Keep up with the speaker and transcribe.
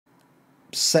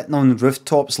sitting on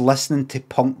rooftops listening to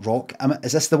punk rock.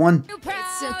 Is this the one?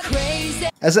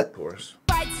 Is it? Of course.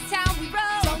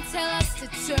 Don't tell us to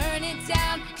turn it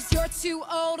down, 'cause you're too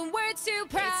old and we're too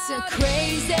proud. It's a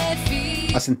crazy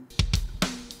feat. Listen.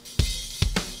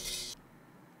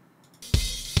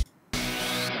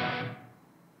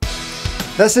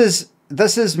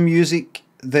 This is music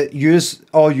that yous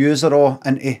are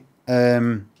into.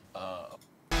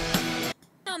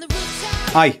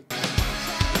 Aye.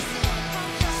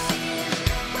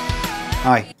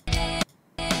 Aye.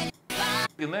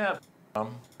 You may have,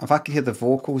 If I could hear the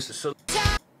vocals. so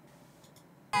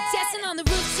Dancing on the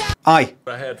rooftop. Aye.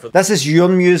 I had for This is your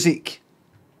music.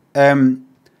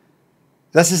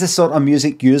 This is the sort of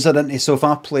music you're into. So if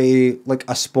I play like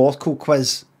a Sporkle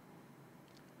quiz,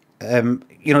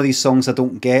 you know, these songs I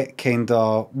don't get, kind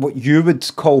of what you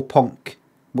would call punk,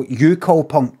 what you call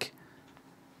punk.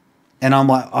 And I'm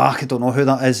like, oh, I don't know who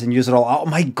that is. And you're all, oh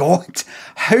my God,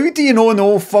 how do you know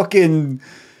no fucking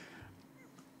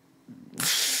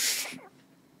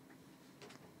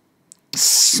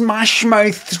Smash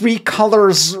Mouth, Three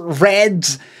Colours, Red,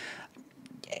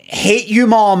 Hate You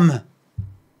Mom?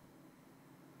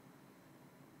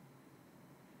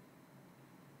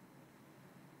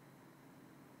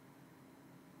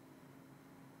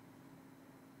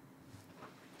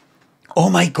 Oh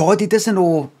my God, he doesn't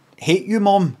know Hate You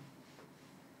Mom.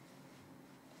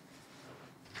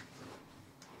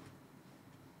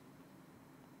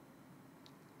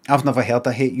 I've never heard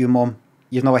of Hate You Mom.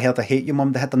 You've never heard of Hate You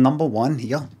Mom? They had the #1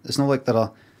 here. It's not like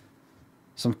they're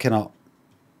some kind of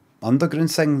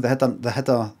underground thing. They had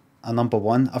a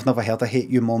 #1. I've never heard of Hate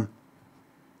You Mom.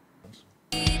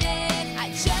 I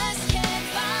just can't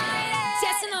find it.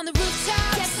 Dancing on the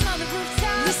rooftop. Dancing on the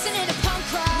rooftop. Listening to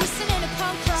punk rock. Listening to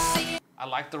punk rock. I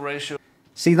like the ratio.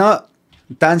 See that?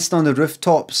 Dancing on the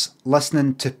rooftops,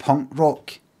 listening to punk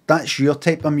rock. That's your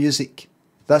type of music.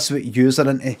 That's what yous are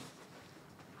into.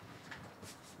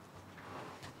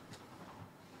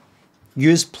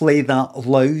 Yous play that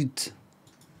loud.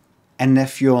 And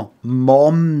if your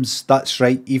moms, that's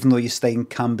right, even though you're staying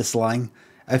Canberra slang,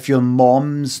 if your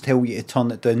moms tell you to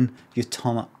turn it down, you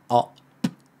turn it up.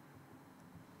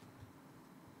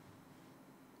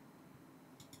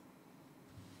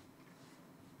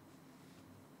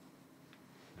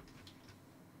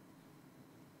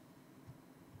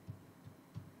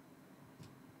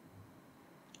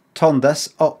 Turn this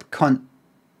up, cunt,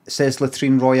 says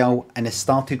Latrine Royale, and it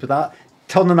started with that.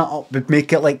 Turning it up would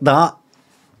make it like that.